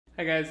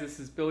Hi guys, this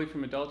is Billy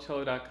from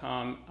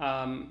AdultCello.com.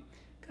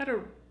 Got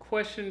a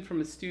question from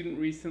a student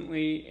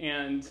recently,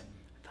 and I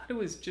thought it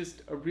was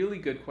just a really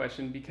good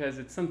question because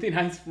it's something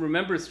I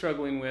remember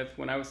struggling with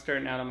when I was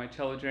starting out on my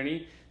cello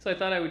journey. So I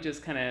thought I would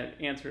just kind of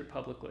answer it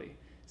publicly.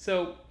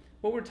 So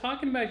what we're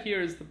talking about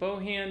here is the bow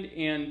hand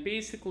and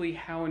basically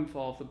how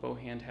involved the bow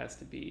hand has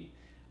to be.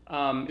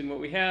 And what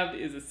we have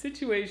is a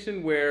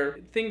situation where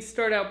things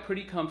start out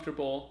pretty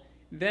comfortable,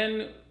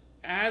 then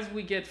as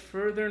we get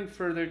further and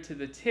further to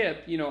the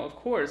tip, of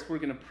course, we're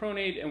going to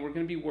pronate and we're going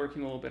to be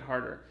working a little bit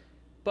harder.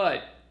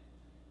 But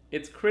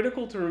it's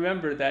critical to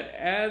remember that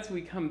as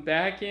we come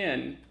back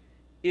in,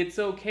 it's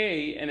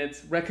okay and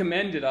it's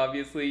recommended,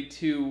 obviously,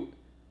 to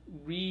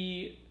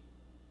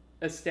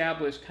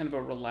re-establish kind of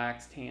a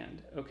relaxed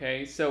hand,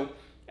 okay? So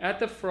at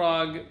the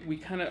frog,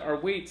 our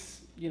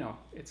weight's,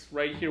 it's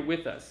right here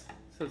with us.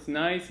 So it's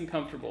nice and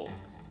comfortable,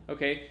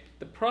 okay?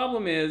 The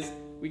problem is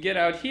we get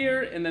out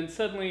here and then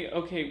suddenly,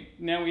 okay,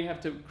 now we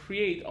have to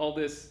create all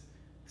this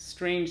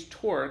strange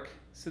torque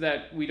so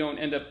that we don't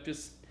end up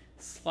just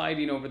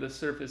sliding over the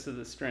surface of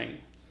the string.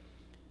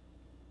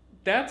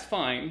 That's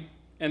fine,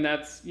 and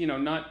that's,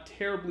 not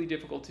terribly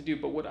difficult to do,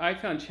 but what I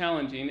found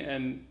challenging,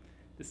 and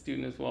the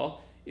student as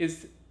well,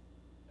 is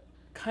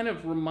kind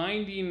of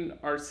reminding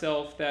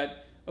ourselves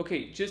that,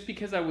 okay, just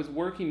because I was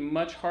working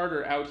much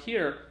harder out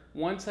here,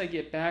 once I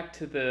get back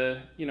to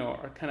the,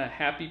 our kind of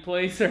happy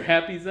place or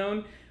happy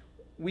zone,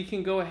 we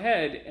can go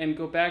ahead and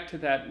go back to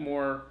that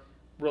more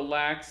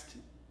relaxed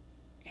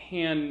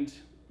hand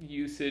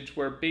usage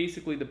where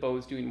basically the bow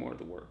is doing more of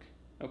the work,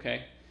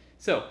 okay?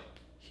 So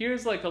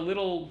here's like a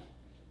little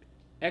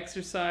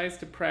exercise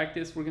to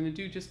practice. We're gonna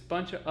do just a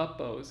bunch of up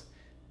bows.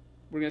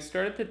 We're gonna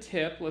start at the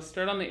tip. Let's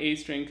start on the A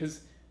string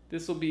because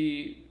this will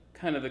be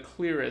kind of the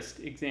clearest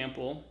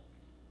example.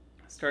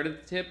 Start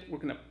at the tip, we're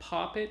going to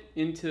pop it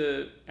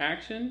into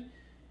action,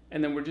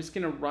 and then we're just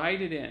going to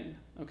ride it in.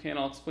 Okay, and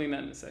I'll explain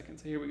that in a second.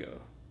 So here we go.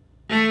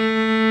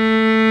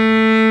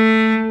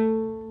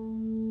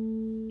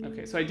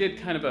 Okay, so I did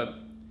kind of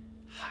a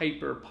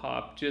hyper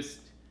pop just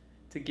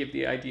to give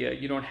the idea.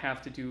 You don't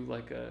have to do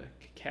like a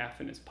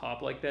cacophonous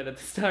pop like that at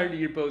the start of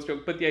your bow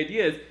stroke, but the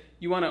idea is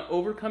you want to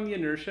overcome the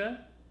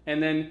inertia,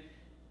 and then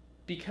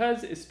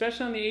because,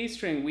 especially on the A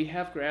string, we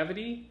have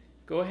gravity,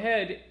 go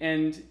ahead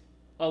and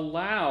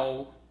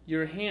allow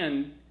your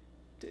hand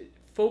to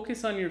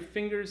focus on your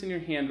fingers and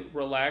your hand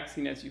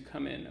relaxing as you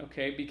come in,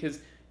 okay? Because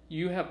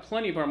you have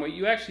plenty of arm weight.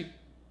 You actually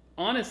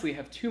honestly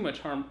have too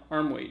much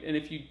arm weight. And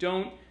if you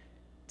don't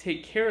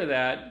take care of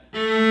that,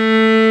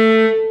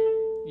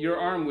 your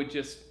arm would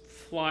just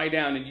fly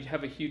down and you'd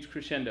have a huge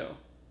crescendo,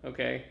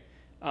 okay?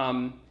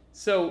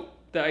 So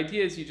the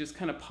idea is you just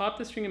kind of pop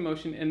the string in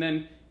motion and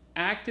then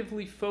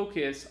actively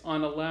focus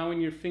on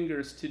allowing your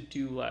fingers to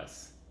do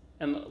less.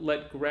 And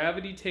let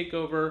gravity take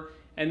over,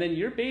 and then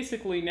you're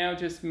basically now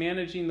just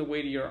managing the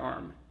weight of your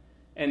arm.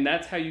 And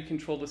that's how you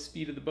control the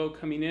speed of the bow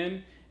coming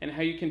in and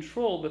how you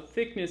control the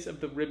thickness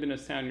of the ribbon of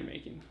sound you're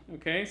making.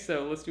 Okay,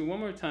 so let's do one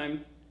more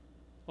time.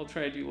 I'll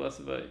try to do less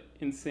of an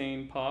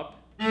insane pop.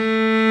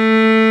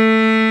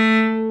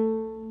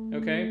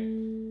 Okay,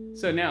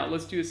 so now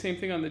let's do the same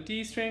thing on the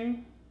D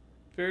string.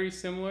 Very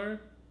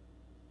similar.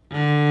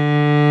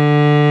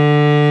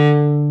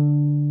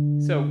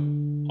 So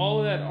all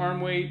of that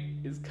arm weight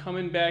is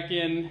coming back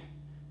in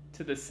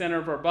to the center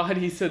of our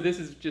body, so this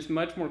is just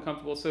much more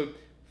comfortable. So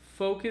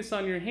focus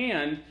on your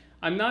hand.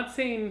 I'm not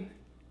saying,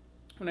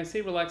 when I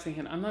say relax the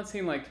hand, I'm not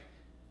saying like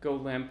go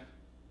limp.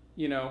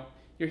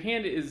 Your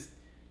hand is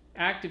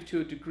active to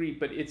a degree,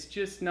 but it's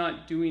just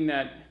not doing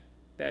that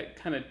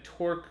kind of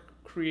torque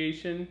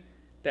creation,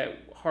 that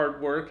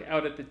hard work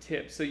out at the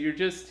tip. So you're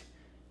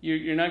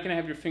not going to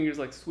have your fingers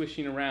like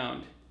swishing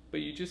around,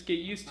 but you just get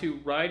used to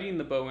riding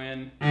the bow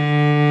in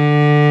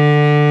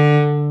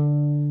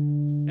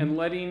and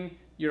letting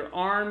your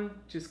arm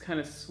just kind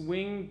of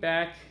swing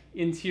back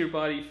into your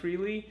body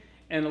freely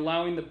and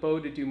allowing the bow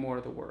to do more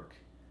of the work.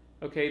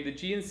 Okay, the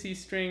G and C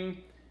string,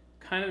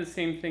 kind of the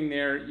same thing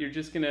there. You're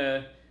just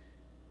gonna,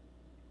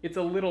 it's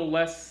a little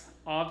less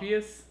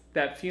obvious,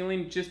 that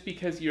feeling, just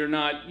because you're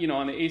not,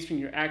 on the A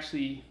string,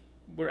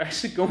 we're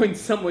actually going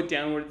somewhat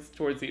downwards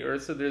towards the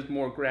earth, so there's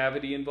more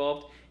gravity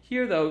involved.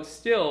 Here though,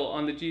 still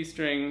on the G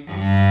string,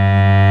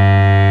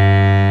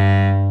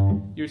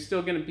 you're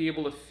still gonna be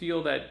able to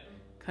feel that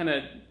kind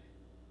of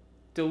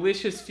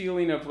delicious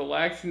feeling of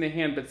relaxing the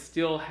hand but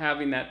still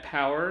having that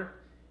power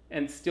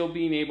and still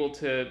being able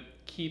to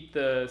keep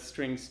the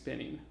string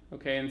spinning.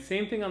 Okay, and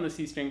same thing on the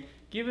C string.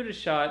 Give it a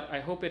shot. I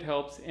hope it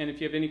helps, and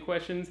if you have any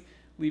questions,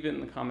 leave it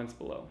in the comments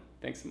below.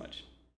 Thanks so much.